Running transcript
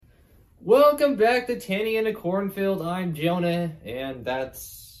Welcome back to Tanny in a Cornfield. I'm Jonah, and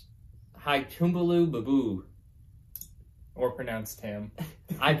that's Haitumbalu Babu. Or pronounced Tam.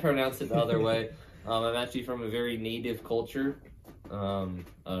 I pronounce it the other way. I'm actually from a very native culture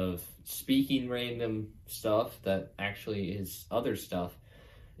of speaking random stuff that actually is other stuff.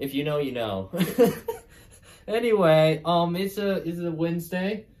 If you know, you know. Anyway, it's a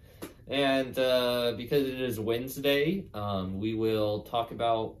Wednesday, and because it is Wednesday, we will talk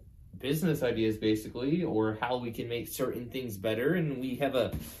about business ideas, basically, or how we can make certain things better, and we have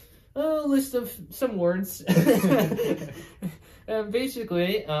a list of some words. And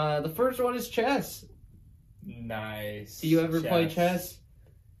basically, the first one is chess. Nice. Do you ever play chess?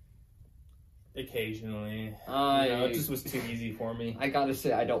 Occasionally. It just was too easy for me. I gotta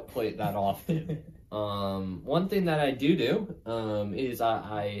say, I don't play it that often. One thing that I do is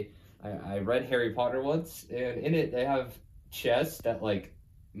I read Harry Potter once, and in it they have chess that like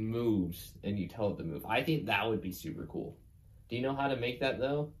moves, and you tell it to move. I think that would be super cool. Do you know how to make that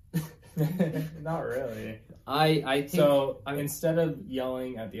though? Not really. I think so. Instead of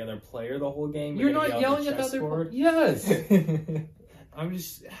yelling at the other player the whole game, you're not yelling at the other player. Yes. I'm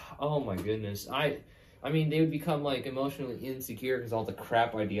just. Oh my goodness. I mean, they would become like emotionally insecure because all the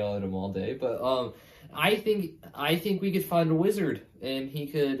crap I'd yell at them all day. But I think we could find a wizard, and he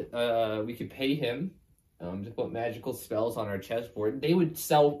could we could pay him to put magical spells on our chessboard. We could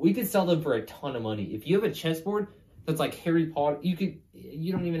sell them for a ton of money. If you have a chessboard that's like Harry Potter,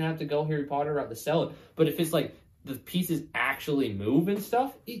 you don't even have to go Harry Potter route to sell it. But if it's like the pieces actually move and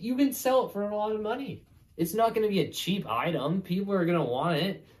stuff, you can sell it for a lot of money. It's not going to be a cheap item. People are going to want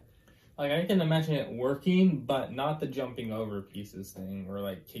it. Like, I can imagine it working, but not the jumping over pieces thing, or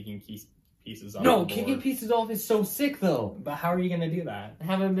like kicking pieces off. No, kicking pieces off is so sick, though. But how are you going to do that?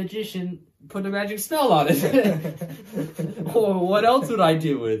 Have a magician put a magic spell on it. Or what else would I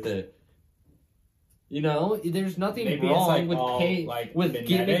do with it? You know, there's nothing Maybe wrong it's like with magnetic,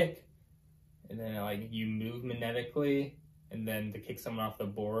 giving. And then like you move magnetically, and then to kick someone off the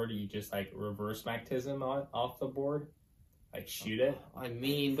board, you just like reverse magnetism off the board, like shoot it. I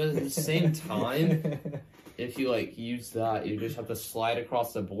mean, but at the same time, if you like use that, you just have to slide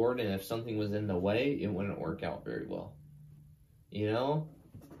across the board, and if something was in the way, it wouldn't work out very well. You know?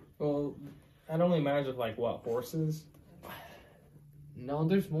 Well, that only matters with like what, horses? No,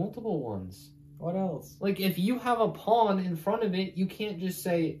 there's multiple ones. What else? Like, if you have a pawn in front of it, you can't just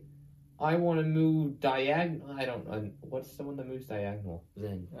say, I want to move diagonal. I don't know. What's the one that moves diagonal?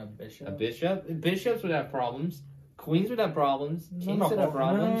 Then A bishop? A bishop? Bishops would have problems. Queens would have problems. Kings would have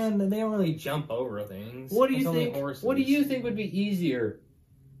problems. Man, they don't really jump over things. What do you think? What do you think would be easier?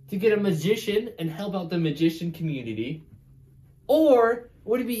 To get a magician and help out the magician community? Or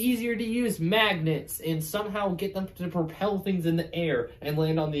would it be easier to use magnets and somehow get them to propel things in the air and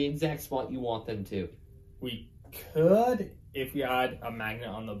land on the exact spot you want them to? We could, if we had a magnet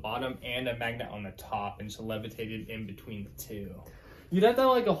on the bottom and a magnet on the top and just levitated in between the two. You'd have to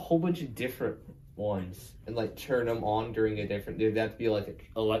have like a whole bunch of different ones and like turn them on during a different. They'd have to be like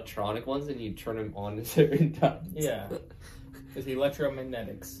electronic ones, and you turn them on at certain times. Yeah, it's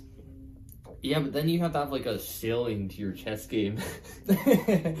electromagnetics. Yeah, but then you have to have like a ceiling to your chess game.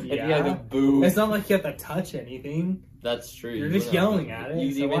 Yeah, you have to boo. It's not like you have to touch anything. That's true. You're just yelling at it.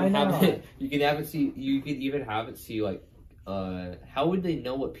 You so why not? You can have it see. You could even have it see like. How would they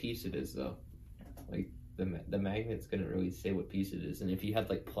know what piece it is though? Like the magnet's gonna really say what piece it is, and if you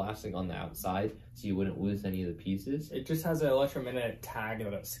had like plastic on the outside, so you wouldn't lose any of the pieces. It just has an electromagnetic tag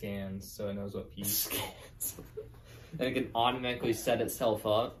that it scans, so it knows what piece. Scans. And it can automatically set itself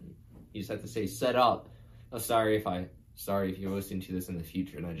up. You just have to say set up. Oh, sorry if you're listening to this in the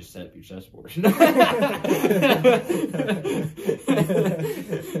future and I just set up your chessboard.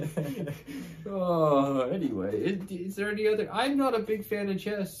 Oh, anyway, is there any other? I'm not a big fan of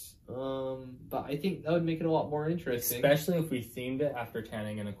chess, but I think that would make it a lot more interesting. Especially if we themed it after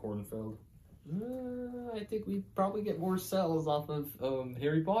Tanning in a Cornfield. I think we'd probably get more sales off of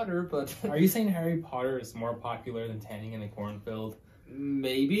Harry Potter, but... Are you saying Harry Potter is more popular than Tanning in a Cornfield?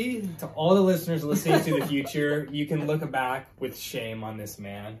 Maybe. To all the listeners listening to the future, you can look back with shame on this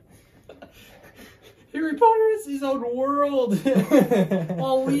man. Harry Potter is his own world.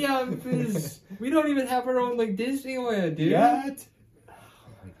 All we have is... We don't even have our own, like, Disneyland, dude. Yet? Oh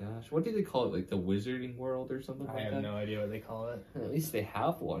my gosh. What do they call it? Like, the Wizarding World or something like that? I have no idea what they call it. At least they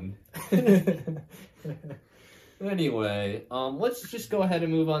have one. Anyway, let's just go ahead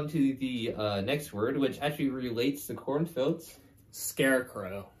and move on to the next word, which actually relates to cornfields.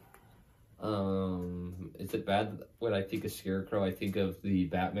 Scarecrow. Is it bad when I think of Scarecrow, I think of the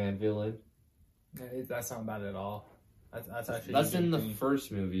Batman villain? That's not bad at all. That's actually That's in the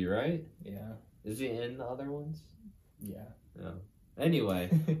first movie, right? Yeah. Is he in the other ones? Yeah. No. Anyway,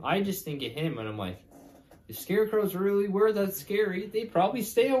 I just think of him and I'm like, if scarecrows really were that scary, they'd probably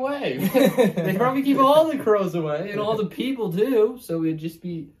stay away. They'd probably keep all the crows away and all the people too. So it'd just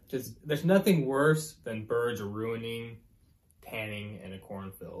be there's nothing worse than birds ruining tanning in a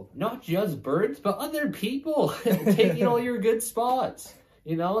cornfield. not just birds, but other people taking all your good spots.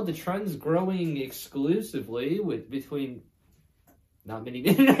 You know, the trend's growing exclusively between not many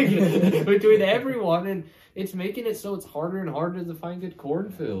between everyone, and it's making it so it's harder and harder to find good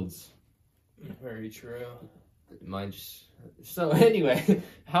cornfields. Very true. So anyway,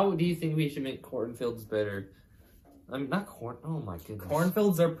 how do you think we should make cornfields better? I mean, not corn. Oh my goodness.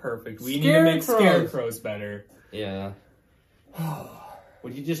 Cornfields are perfect. We need to make scarecrows better. Yeah.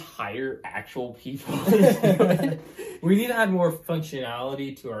 Would you just hire actual people? We need to add more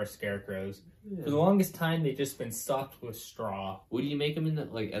functionality to our scarecrows. Yeah. For the longest time, they've just been stuffed with straw. Would you make them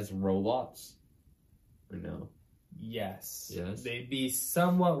as robots? Or no? Yes. Yes. They'd be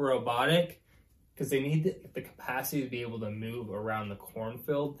somewhat robotic because they need the capacity to be able to move around the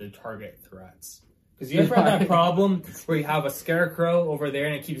cornfield to target threats. Because you ever had that problem where you have a scarecrow over there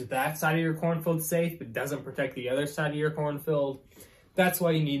and it keeps that side of your cornfield safe but doesn't protect the other side of your cornfield? That's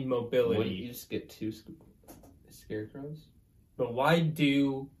why you need mobility. Wouldn't you just get 2 scarecrows? But why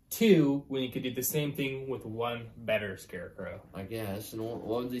do 2 when you could do the same thing with 1 better scarecrow? I guess. And what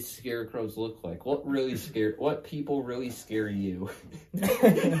would these scarecrows look like? What people really scare you?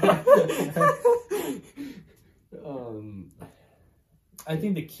 I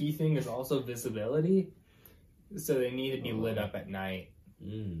think the key thing is also visibility. So they need to be lit up at night.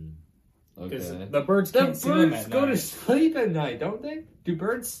 Because the birds can't see them at night. Go to sleep at night, don't they? Do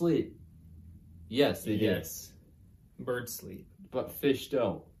birds sleep? Yes, they do. Yes. Birds sleep. But fish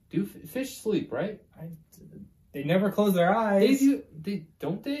don't. Do fish sleep, right? They never close their eyes. They do.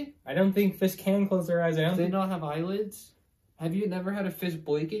 Don't they? I don't think fish can close their eyes. Do they not have eyelids? Have you never had a fish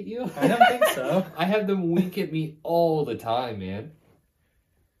blink at you? I don't think so. I have them wink at me all the time, man.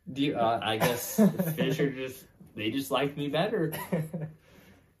 Do you, I guess fish are they just like me better.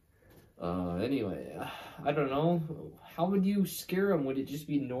 Anyway, I don't know. How would you scare them? Would it just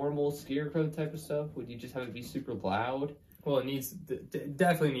be normal scarecrow type of stuff? Would you just have it be super loud? Well, it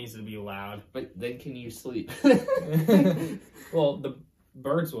definitely needs to be loud. But then can you sleep? Well, the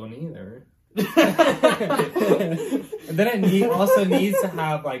birds won't either. And then it also needs to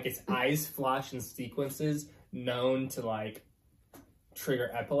have its eyes flash in sequences known to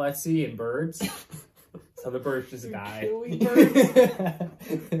trigger epilepsy in birds. So the birds just die. Killing birds?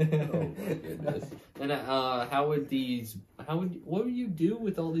 Oh my goodness. And what would you do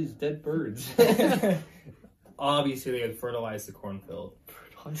with all these dead birds? Obviously, they would fertilize the cornfield.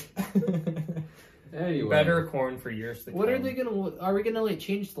 Anyway, better corn for years to come. What are they gonna? Are we gonna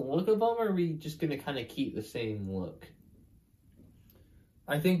change the look of them, or are we just gonna kind of keep the same look?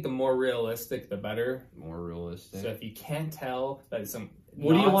 I think the more realistic, the better. More realistic. So if you can't tell that some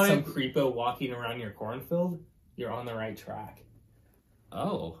creepo walking around your cornfield, you're on the right track.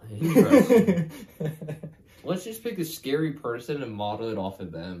 Oh, interesting. Let's just pick a scary person and model it off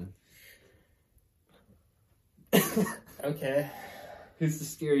of them. Okay. Who's the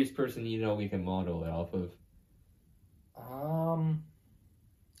scariest person we can model it off of?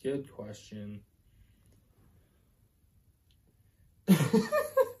 Good question.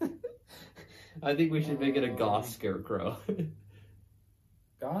 I think we should make it a goth scarecrow.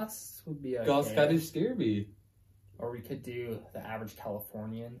 Goths would be okay. Goths kind of scare me. Or we could do the average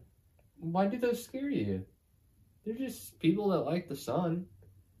Californian. Why do those scare you? They're just people that like the sun.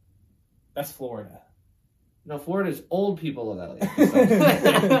 That's Florida. No, Florida's old people that like the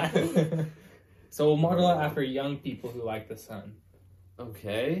sun. So we'll model it after young people who like the sun.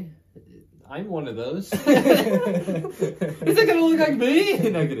 Okay. I'm one of those. Is it gonna look like me?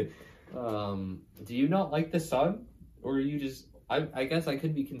 No, kidding. Do you not like the sun? Or are you just... I guess I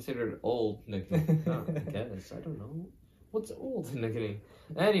could be considered old. No, I guess. I don't know. What's old? No, kidding.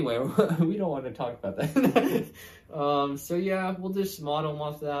 Anyway, we don't want to talk about that. So yeah, we'll just model them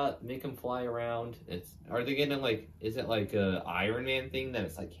off that, make them fly around. Are they gonna is it like a Iron Man thing that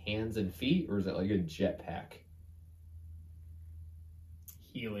it's hands and feet, or is it like a jetpack?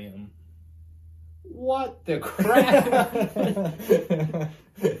 Helium. What the crap?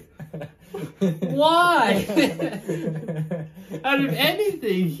 Why? Out of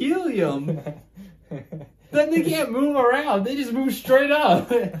anything, helium. Then they can't move around. They just move straight up.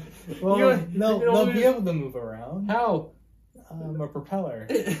 Well, they'll be able to move around. How? A propeller.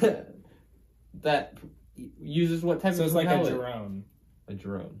 That uses what type of propeller? So it's like a drone. A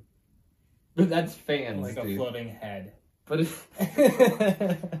drone. But that's fans, Like a floating head. But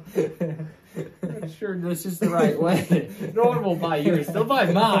I'm sure this is the right way. No one will buy yours. They'll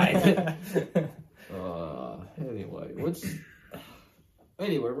buy mine.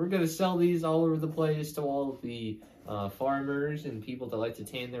 Anyway, we're gonna sell these all over the place to all of the farmers and people that like to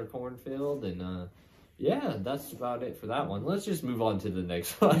tan their cornfield, and yeah, that's about it for that one. Let's just move on to the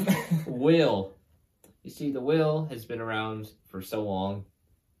next one. Wheel. You see, the wheel has been around for so long.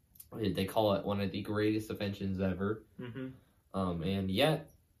 They call it one of the greatest inventions ever. Mm-hmm. And yet,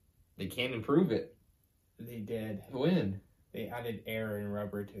 they can't improve it. They did. When? They added air and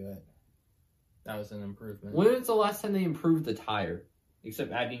rubber to it. That was an improvement. When was the last time they improved the tire?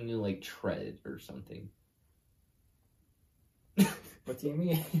 Except adding new, like, tread or something. What do you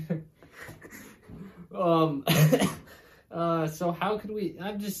mean? So how could we,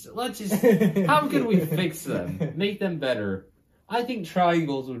 how could we fix them? Make them better? I think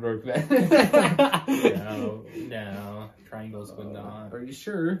triangles would work better. No, triangles would not. Are you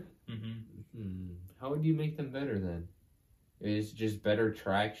sure? Mm-hmm. How would you make them better then? Is just better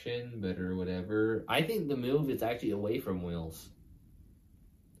traction, better whatever? I think the move is actually away from wheels.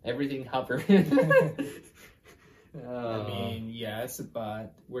 Everything hover. I mean, yes,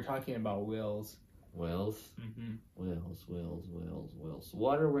 but we're talking about wheels. Wheels? Mm-hmm. Wheels.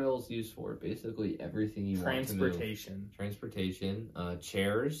 What are wheels used for? Basically everything you want to move. Transportation.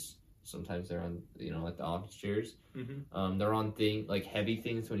 Chairs. Sometimes they're on, like the office chairs. Mm-hmm. They're on like heavy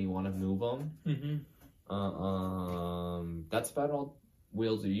things when you want to move them. Mm-hmm. That's about all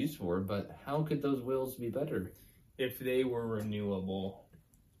wheels are used for, but how could those wheels be better? If they were renewable.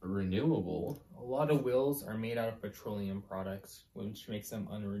 Renewable? A lot of wheels are made out of petroleum products, which makes them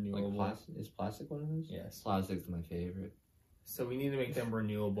unrenewable. Like is plastic one of those? Yes. Plastic's my favorite. So we need to make them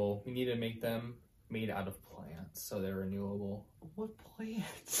renewable. We need to make them made out of plants, so they're renewable. What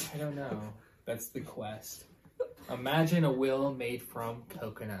plants? I don't know. That's the quest. Imagine a wheel made from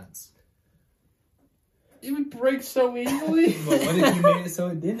coconuts. It would break so easily. But what if you made it so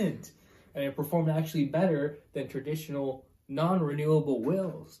it didn't? And it performed actually better than traditional non-renewable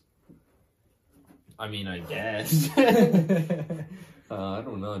wheels. I mean, I guess. I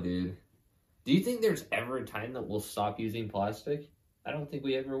don't know, dude. Do you think there's ever a time that we'll stop using plastic? I don't think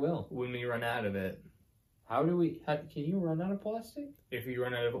we ever will. When we run out of it. Can you run out of plastic? If you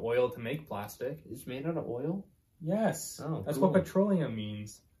run out of oil to make plastic. It's made out of oil? Yes. Oh, that's cool. what petroleum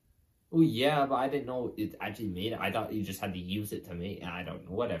means. Oh, yeah, but I didn't know it actually made it. I thought you just had to use it to make. I don't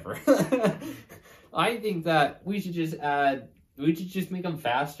know. Whatever. I think that we should just make them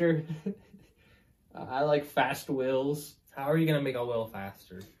faster. I like fast wheels. How are you going to make a wheel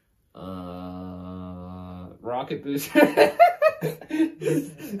faster? Rocket booster.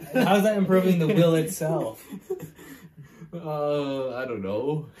 How's that improving the wheel itself? I don't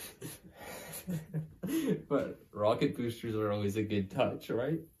know. But rocket boosters are always a good touch,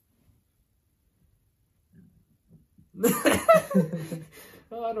 right?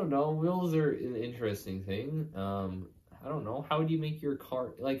 Well, I don't know. Wheels are an interesting thing. I don't know. How would you make your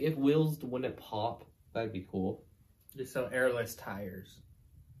car... Like, if wheels wouldn't pop, that'd be cool. Just sell airless tires.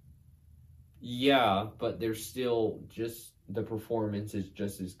 Yeah, but they're still just... The performance is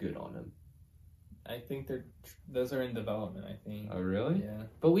just as good on them. I think those are in development, I think. Oh, really? Yeah.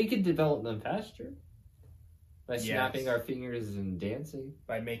 But we could develop them faster. By snapping our fingers and dancing.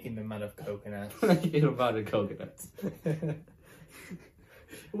 By making them out of coconuts. Making them out of coconuts.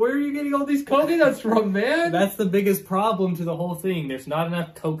 Where are you getting all these coconuts from, man? That's the biggest problem to the whole thing. There's not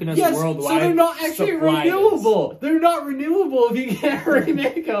enough coconuts worldwide. So they're not actually renewable. They're not renewable if you can't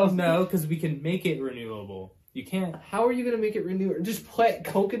remake them. No, because we can make it renewable. You can't. How are you going to make it renewable? Just plant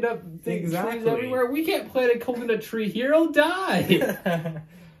coconut trees everywhere? We can't plant a coconut tree here. It'll die.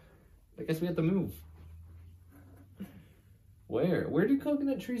 I guess we have to move. Where? Where do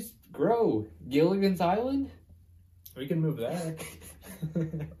coconut trees grow? Gilligan's Island? We can move there.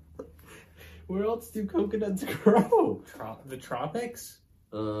 Where else do coconuts grow? The tropics?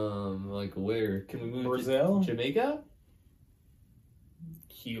 Like where? Can we move Brazil? to Jamaica?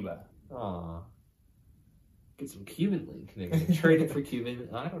 Cuba. Aw. Get some Cuban link. Trade it for Cuban.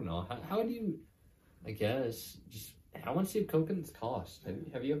 I don't know. How do you... I guess. Just how much do coconuts cost?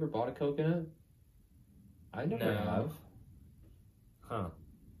 Have you ever bought a coconut? I never have. Huh.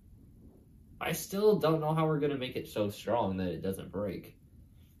 I still don't know how we're going to make it so strong that it doesn't break.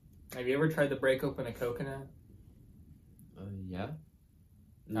 Have you ever tried to break open a coconut? Yeah.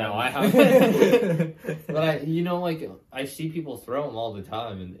 No, I haven't. But I see people throw them all the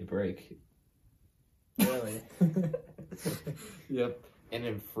time and they break. Really? Yep. And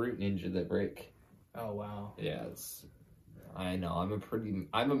then Fruit Ninja that break. Oh, wow. Yeah, I know.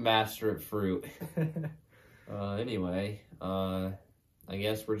 I'm a master at fruit. Anyway, I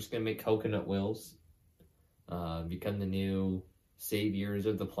guess we're just gonna make coconut wheels, become the new saviors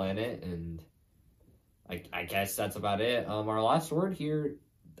of the planet, and I guess that's about it. Our last word here,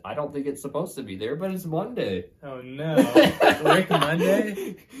 I don't think it's supposed to be there, but it's Monday. Oh no, Rick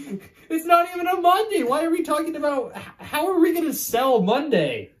Monday? It's not even a Monday. Why are we talking about? How are we gonna sell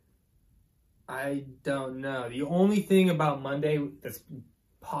Monday? I don't know. The only thing about Monday that's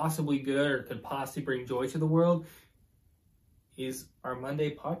possibly good or could possibly bring joy to the world is our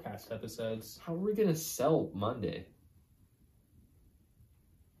Monday podcast episodes. How are we gonna sell Monday?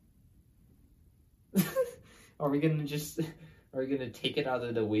 Are we gonna take it out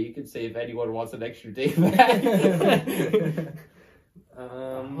of the week and say if anyone wants an extra day back?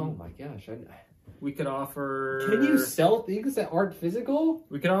 Oh my gosh! We could offer. Can you sell things that aren't physical?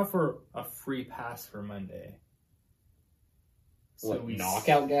 We could offer a free pass for Monday. What,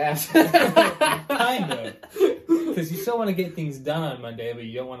 knockout gas? Kind of. Because you still want to get things done on Monday, but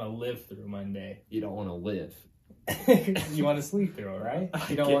you don't want to live through Monday. You don't want to live. You want to sleep through it, right?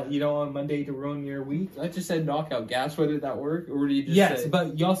 You don't want Monday to ruin your week. I just said knockout gas. Why did that work? Or did you just say...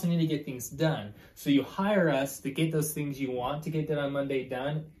 but you also need to get things done. So you hire us to get those things you want to get done on Monday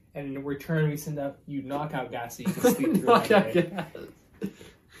done, and in return we send up you knockout gas so you can sleep through Monday. Gas.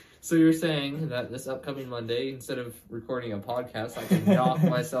 So you're saying that this upcoming Monday, instead of recording a podcast, I can knock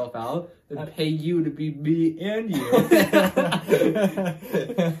myself out and pay you to be me and you.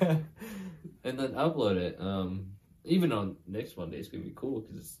 And then upload it. Even on next Monday, it's going to be cool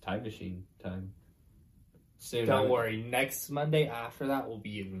because it's time machine time. Soon. Don't worry. Next Monday after that will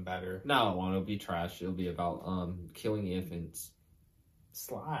be even better. No, it won't. It'll be trash. It'll be about killing infants.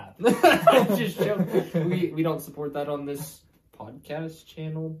 Slap. Just joke. We don't support that on this podcast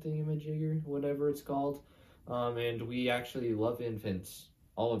channel thingamajigger, whatever it's called. And we actually love infants.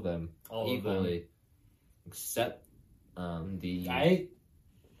 All of them. All equally. Of them. Except the...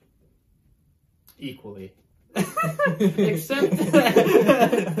 Equally.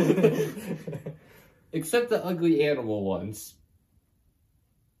 Except the ugly animal ones.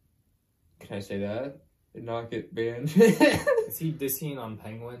 Can I say that? And not get banned? Is he dissing on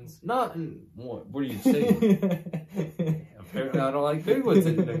penguins? Not what are you saying? Apparently I don't like penguins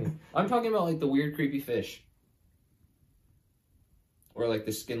anymore. I'm talking about like the weird creepy fish. Or like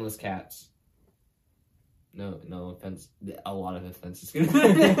the skinless cats. No offense. A lot of offenses.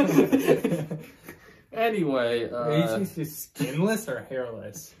 Anyway, are you just skinless or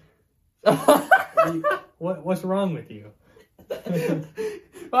hairless? What's wrong with you?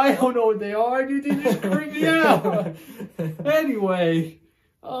 I don't know what they are, dude. They just creep me out. Anyway,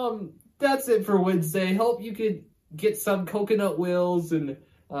 that's it for Wednesday. Hope you could get some coconut wheels and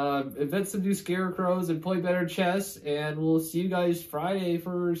invent some new scarecrows and play better chess. And we'll see you guys Friday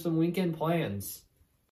for some weekend plans.